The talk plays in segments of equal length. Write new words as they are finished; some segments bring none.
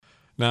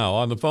Now,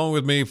 on the phone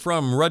with me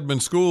from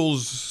Redmond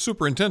Schools,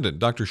 Superintendent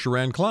Dr.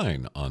 Charan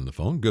Klein on the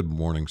phone. Good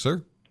morning,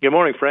 sir. Good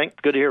morning, Frank.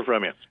 Good to hear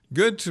from you.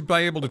 Good to be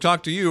able to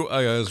talk to you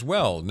as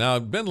well. Now,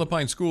 Ben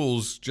Lapine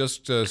Schools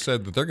just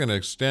said that they're going to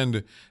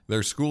extend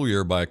their school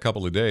year by a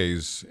couple of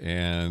days,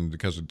 and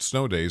because of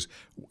snow days.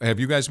 Have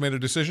you guys made a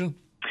decision?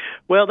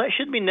 Well, that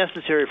shouldn't be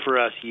necessary for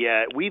us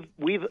yet.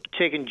 We've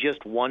taken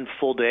just one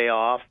full day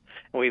off,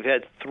 and we've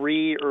had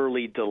 3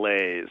 early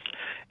delays.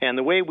 And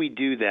the way we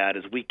do that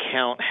is we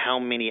count how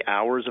many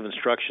hours of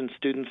instruction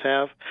students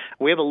have.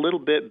 We have a little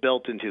bit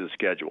built into the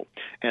schedule.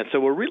 And so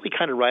we're really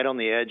kind of right on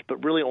the edge,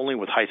 but really only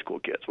with high school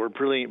kids. We're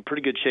in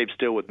pretty good shape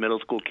still with middle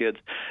school kids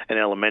and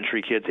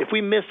elementary kids. If we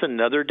miss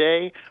another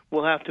day,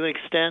 we'll have to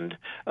extend.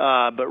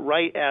 But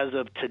right as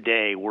of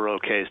today, we're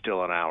okay still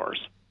on hours.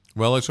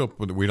 Well, let's hope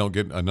that we don't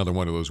get another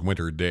one of those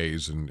winter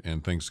days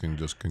and things can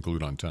just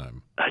conclude on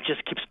time. It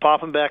just keeps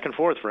popping back and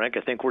forth, Frank.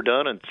 I think we're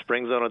done and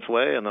spring's on its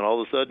way, and then all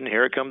of a sudden,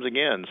 here it comes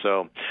again.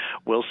 So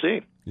we'll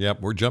see.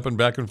 Yep, we're jumping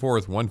back and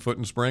forth, 1 foot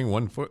in spring,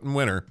 1 foot in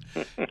winter.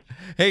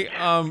 Hey,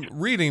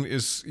 reading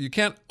is, you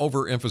can't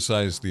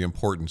overemphasize the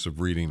importance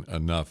of reading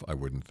enough, I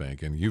wouldn't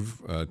think. And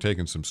you've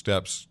taken some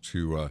steps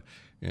to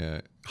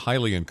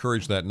highly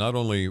encourage that, not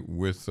only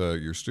with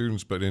your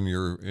students, but in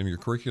your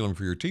curriculum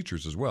for your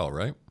teachers as well,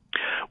 right?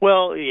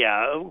 Well,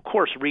 yeah, of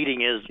course,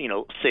 reading is,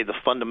 say the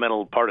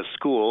fundamental part of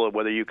school.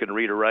 Whether you can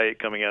read or write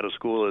coming out of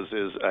school is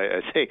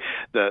I say,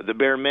 the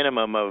bare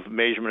minimum of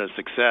measurement of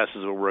success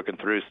as we're working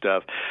through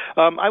stuff.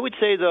 I would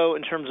say, though,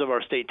 in terms of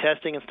our state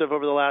testing and stuff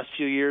over the last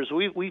few years,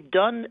 we've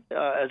done,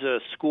 as a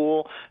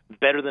school,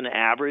 better than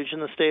average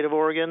in the state of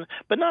Oregon,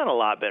 but not a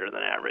lot better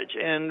than average.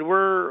 And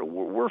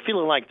we're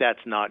feeling like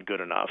that's not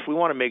good enough. We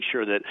want to make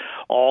sure that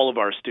all of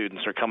our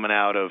students are coming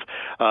out of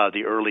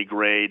the early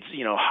grades,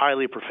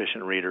 highly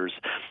proficient readers,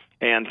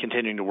 and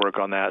continuing to work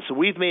on that. So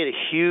we've made a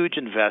huge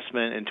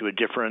investment into a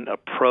different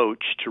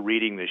approach to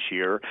reading this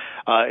year.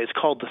 It's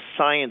called the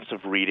science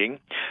of reading,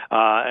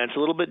 and it's a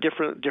little bit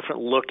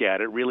different look at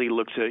it. It really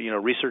looks at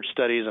research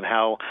studies and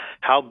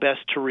how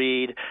best to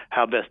read,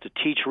 how best to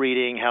teach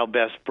reading, how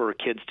best for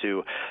kids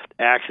to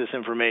access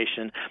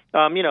information.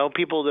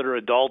 People that are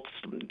adults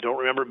don't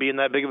remember it being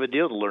that big of a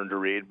deal to learn to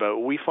read, but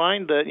we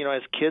find that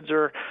as kids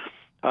are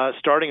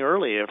starting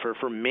early,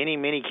 for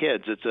many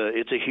kids,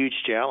 it's a huge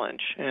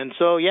challenge. And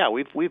so, yeah,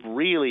 we've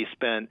really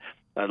spent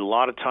a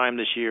lot of time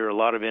this year, a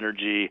lot of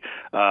energy,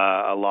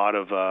 a lot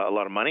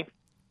of money,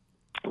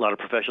 a lot of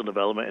professional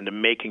development into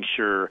making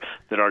sure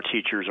that our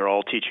teachers are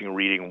all teaching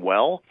reading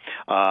well,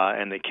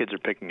 and that kids are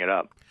picking it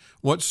up.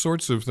 What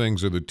sorts of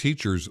things are the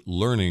teachers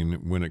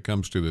learning when it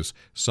comes to this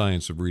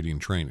science of reading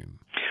training?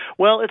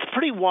 Well, it's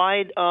pretty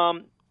wide.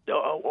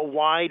 A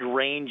wide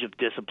range of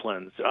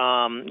disciplines.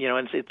 And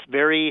it's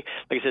very,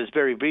 like I said, it's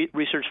very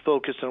research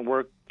focused and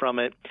work from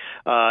it.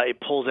 It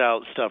pulls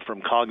out stuff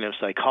from cognitive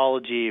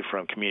psychology,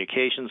 from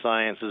communication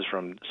sciences,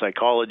 from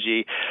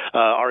psychology,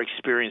 our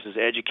experience as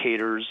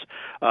educators,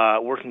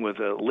 working with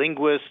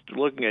linguists,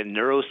 looking at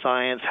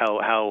neuroscience,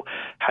 how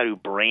do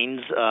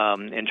brains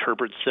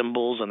interpret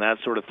symbols and that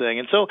sort of thing.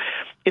 And so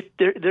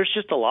there's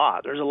just a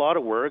lot. There's a lot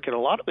of work, and a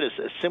lot of it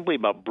is simply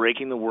about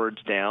breaking the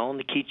words down,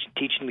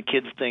 teaching the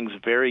kids things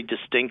very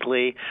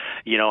distinctly,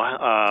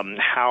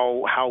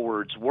 how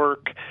words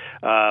work,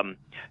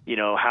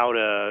 how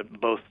to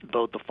both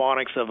the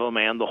phonics of them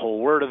and the whole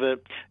word of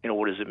it.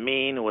 What does it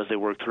mean as they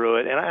work through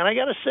it? And I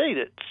got to say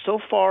that so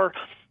far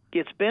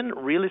it's been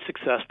really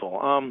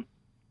successful.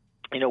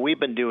 We've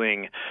been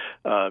doing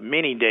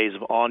many days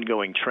of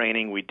ongoing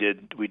training. We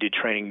did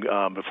training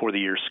before the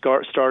year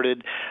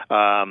started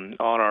on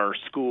our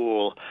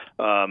school.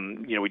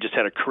 We just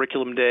had a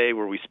curriculum day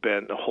where we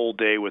spent a whole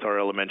day with our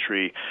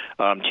elementary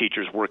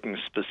teachers working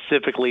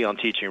specifically on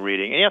teaching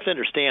reading. And you have to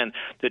understand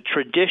that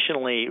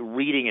traditionally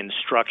reading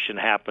instruction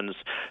happens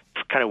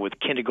kind of with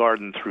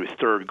kindergarten through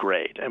 3rd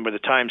grade. And by the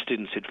time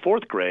students hit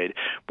 4th grade,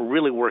 we're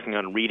really working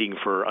on reading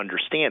for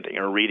understanding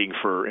or reading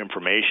for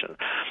information.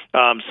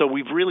 So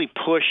we've really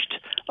pushed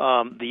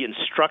the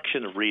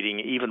instruction of reading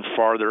even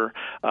farther,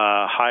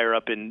 higher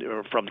up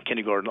from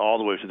kindergarten all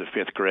the way to the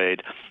 5th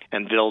grade,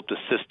 and built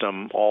a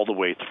system all the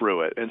way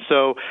through it. And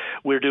so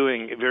we're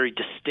doing very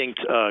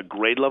distinct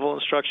grade level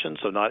instruction,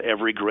 so not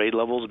every grade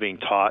level is being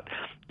taught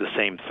the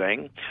same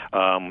thing.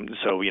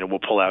 So we'll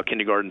pull out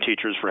kindergarten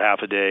teachers for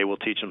half a day. We'll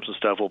teach them some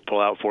stuff. We'll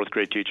pull out 4th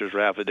grade teachers for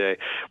half a day.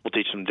 We'll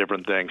teach them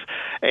different things.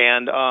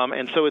 And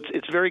so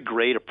it's very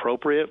grade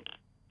appropriate.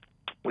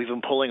 We've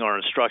been pulling our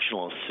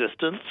instructional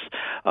assistants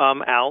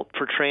out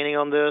for training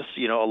on this.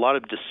 A lot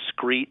of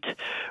discrete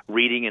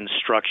reading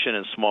instruction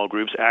in small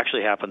groups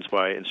actually happens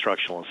by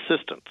instructional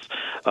assistants.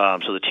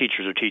 So the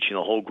teachers are teaching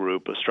the whole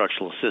group.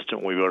 Instructional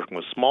assistant will be working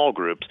with small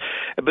groups.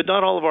 But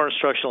not all of our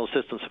instructional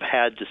assistants have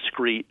had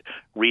discrete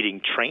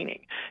reading training.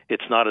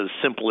 It's not as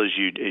simple as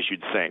you'd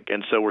think.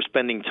 And so we're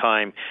spending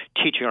time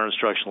teaching our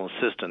instructional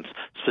assistants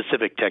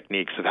specific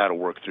techniques of how to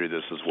work through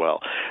this as well.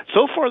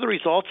 So far, the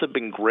results have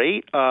been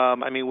great.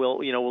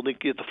 We'll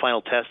get the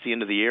final test at the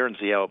end of the year and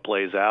see how it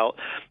plays out.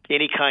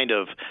 Any kind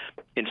of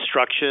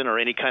instruction or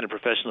any kind of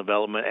professional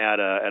development at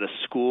a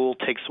school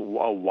takes a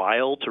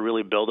while to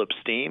really build up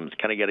steam. It's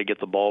kind of got to get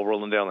the ball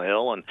rolling down the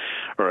hill,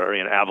 or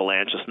an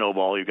avalanche, a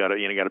snowball. You got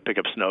to pick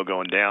up snow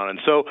going down. And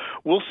so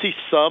we'll see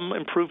some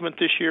improvement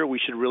this year. We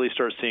should really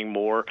start seeing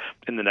more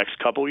in the next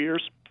couple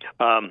years.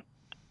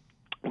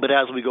 But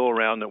as we go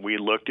around, we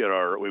do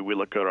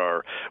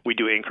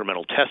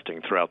incremental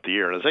testing throughout the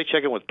year. And as I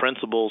check in with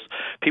principals,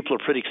 people are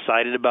pretty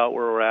excited about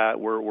where we're at.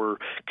 We're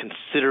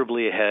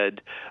considerably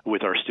ahead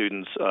with our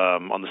students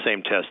on the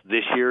same test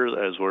this year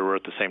as we were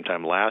at the same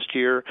time last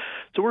year.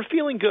 So we're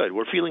feeling good.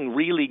 We're feeling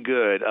really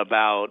good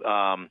about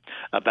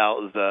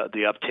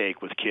the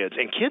uptake with kids,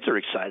 and kids are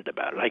excited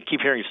about it. I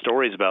keep hearing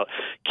stories about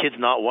kids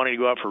not wanting to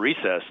go out for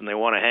recess and they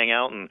want to hang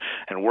out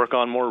and work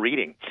on more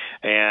reading.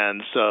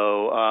 And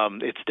so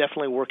it's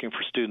definitely working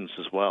for students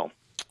as well.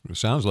 It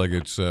sounds like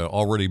it's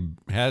already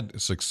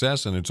had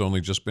success and it's only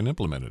just been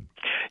implemented.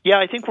 Yeah,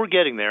 I think we're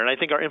getting there, and I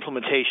think our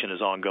implementation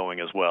is ongoing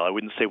as well. I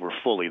wouldn't say we're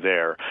fully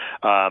there,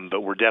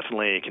 but we're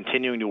definitely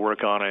continuing to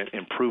work on it,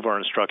 improve our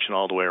instruction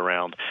all the way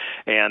around.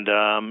 And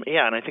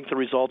and I think the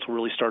results will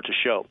really start to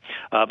show.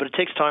 But it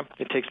takes time.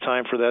 It takes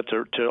time for that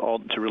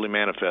to really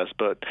manifest.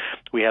 But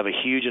we have a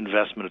huge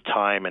investment of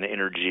time and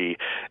energy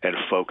and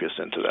focus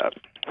into that.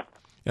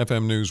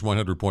 FM News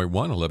 100.1,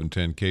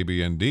 1110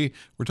 KBND.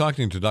 We're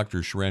talking to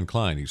Dr. Charan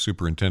Klein. He's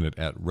superintendent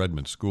at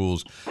Redmond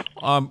Schools.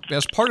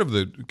 As part of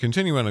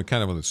continuing on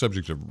kind of on the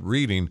subject of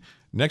reading,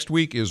 next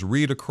week is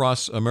Read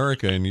Across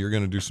America, and you're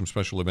going to do some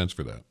special events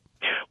for that.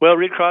 Well,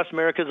 Read Across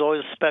America is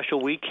always a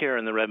special week here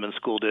in the Redmond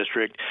School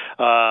District.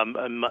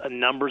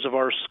 Numbers of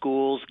our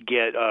schools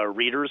get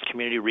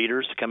community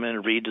readers to come in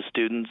and read to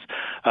students.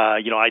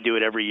 I do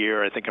it every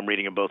year. I think I'm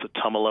reading in both at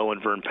Tumalo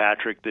and Vern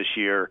Patrick this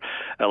year,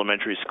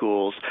 elementary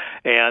schools.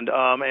 And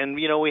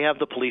we have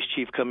the police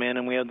chief come in,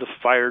 and we have the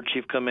fire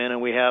chief come in,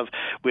 and we have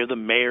the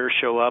mayor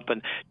show up,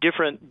 and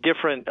different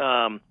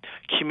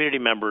community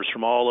members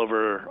from all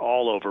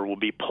over will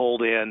be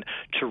pulled in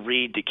to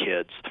read to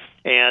kids.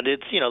 And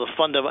it's, the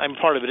fun of, I'm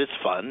part of it, it's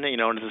fun,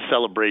 and it's a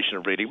celebration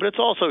of reading, but it's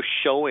also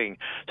showing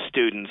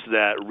students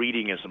that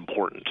reading is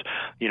important,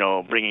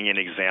 bringing in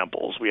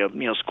examples. We have,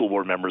 school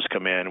board members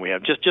come in. We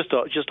have just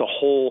a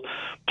whole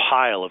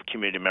pile of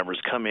community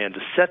members come in to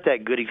set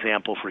that good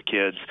example for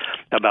kids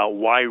about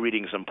why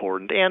reading is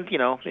important. And,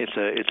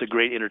 it's a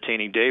great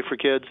entertaining day for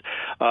kids.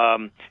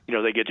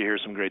 They get to hear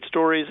some great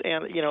stories,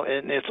 and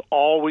it's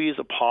always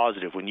a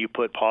positive when you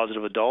put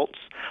positive adults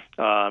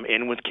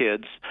in with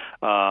kids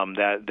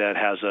that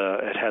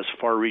has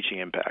far-reaching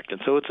impact. And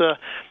so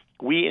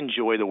we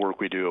enjoy the work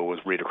we do with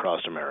Read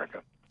Across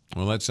America.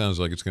 Well, that sounds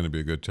like it's going to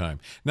be a good time.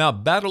 Now,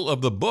 Battle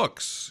of the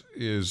Books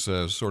is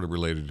sort of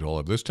related to all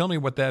of this. Tell me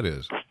what that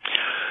is.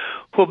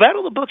 Well, Battle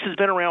of the Books has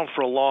been around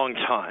for a long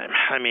time.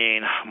 I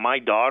mean, my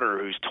daughter,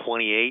 who's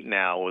 28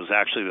 now, was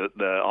actually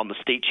on the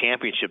state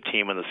championship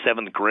team in the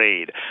 7th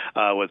grade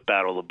with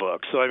Battle of the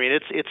Books. So, I mean,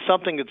 it's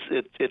something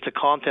it's a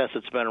contest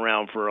that's been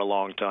around for a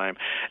long time.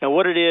 And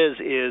what it is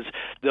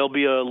there'll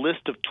be a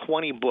list of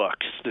 20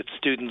 books that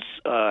students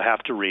have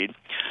to read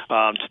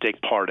to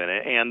take part in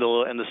it, and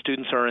the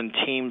students are in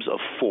teams of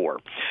 4.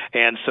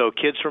 And so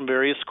kids from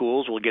various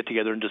schools will get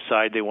together and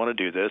decide they want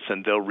to do this,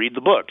 and they'll read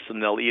the books,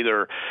 and they'll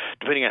either,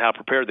 depending on how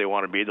prepared they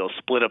want to be, they'll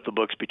split up the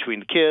books between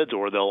the kids,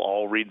 or they'll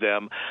all read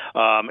them,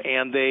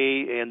 and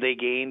they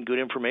gain good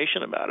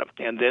information about it.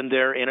 And then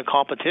they're in a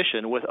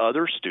competition with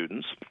other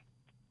students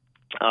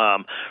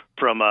from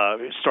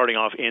starting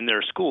off in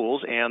their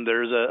schools, and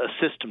there's a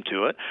system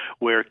to it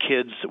where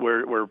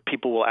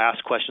people will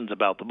ask questions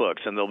about the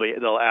books, and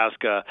they'll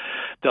ask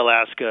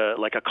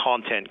like a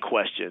content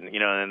question,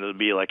 and it'll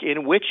be like,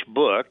 in which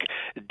book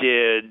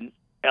did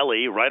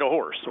Ellie ride a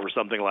horse, or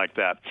something like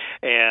that.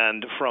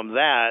 And from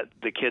that,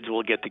 the kids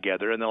will get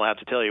together and they'll have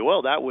to tell you,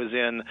 well, that was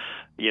in,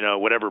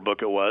 whatever book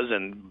it was,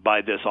 and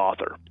by this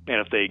author. And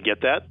if they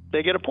get that,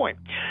 they get a point.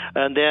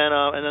 And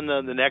then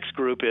the next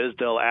group is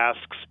they'll ask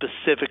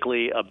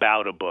specifically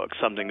about a book,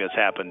 something that's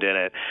happened in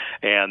it,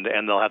 and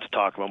they'll have to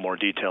talk about more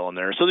detail in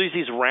there. So there's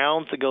these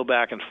rounds that go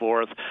back and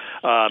forth.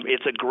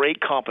 It's a great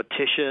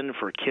competition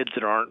for kids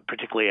that aren't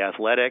particularly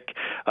athletic.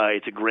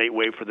 It's a great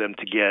way for them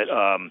to get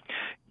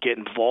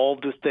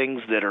involved with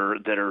things that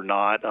are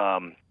not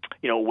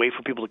a way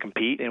for people to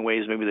compete in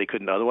ways maybe they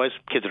couldn't otherwise.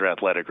 Kids that are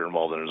athletic are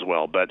involved in it as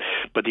well, but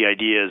the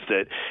idea is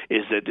that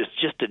it's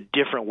just a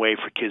different way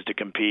for kids to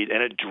compete,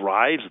 and it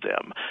drives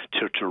them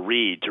to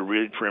read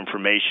for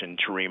information,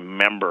 to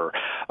remember.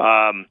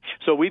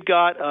 So we've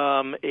got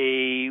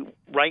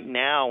right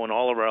now in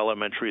all of our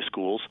elementary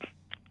schools,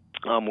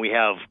 we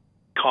have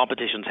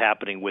competitions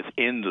happening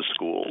within the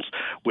schools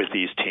with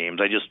these teams.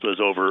 I just was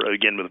over,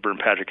 again, with Vern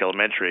Patrick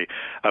Elementary.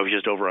 I was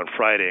just over on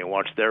Friday and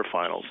watched their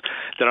finals.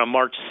 Then on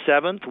March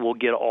 7th, we'll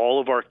get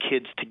all of our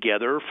kids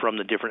together from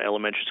the different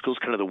elementary schools,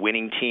 kind of the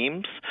winning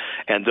teams,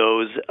 and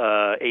those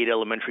 8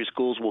 elementary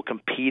schools will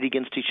compete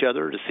against each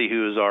other to see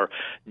who is our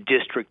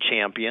district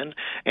champion.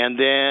 And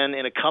then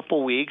in a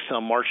couple weeks,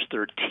 on March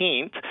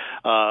 13th,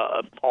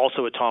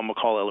 also at Tom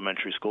McCall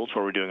Elementary School,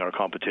 where we're doing our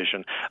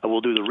competition,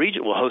 we'll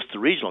host the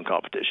regional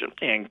competition.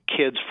 and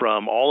kids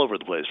from all over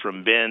the place,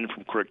 from Bend,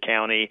 from Crook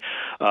County,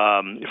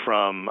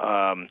 from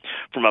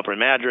Upper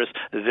Madras,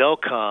 they'll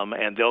come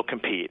and they'll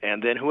compete.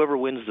 And then whoever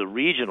wins the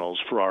regionals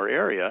for our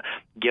area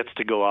gets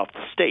to go off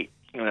the state.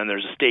 And then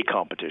there's a state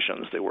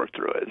competitions. They work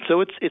through it.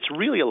 So it's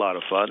really a lot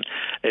of fun.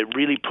 It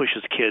really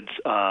pushes kids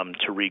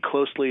to read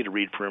closely, to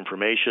read for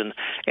information,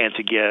 and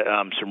to get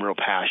some real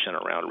passion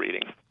around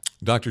reading.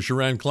 Dr.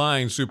 Charan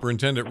Klein,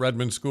 Superintendent,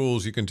 Redmond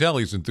Schools. You can tell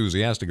he's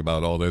enthusiastic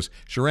about all this.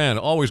 Charan,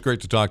 always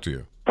great to talk to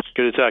you.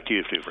 Good to talk to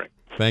you too, Frank.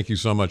 Thank you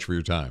so much for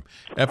your time.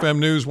 FM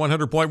News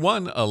 100.1,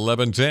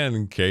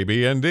 1110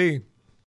 KBND.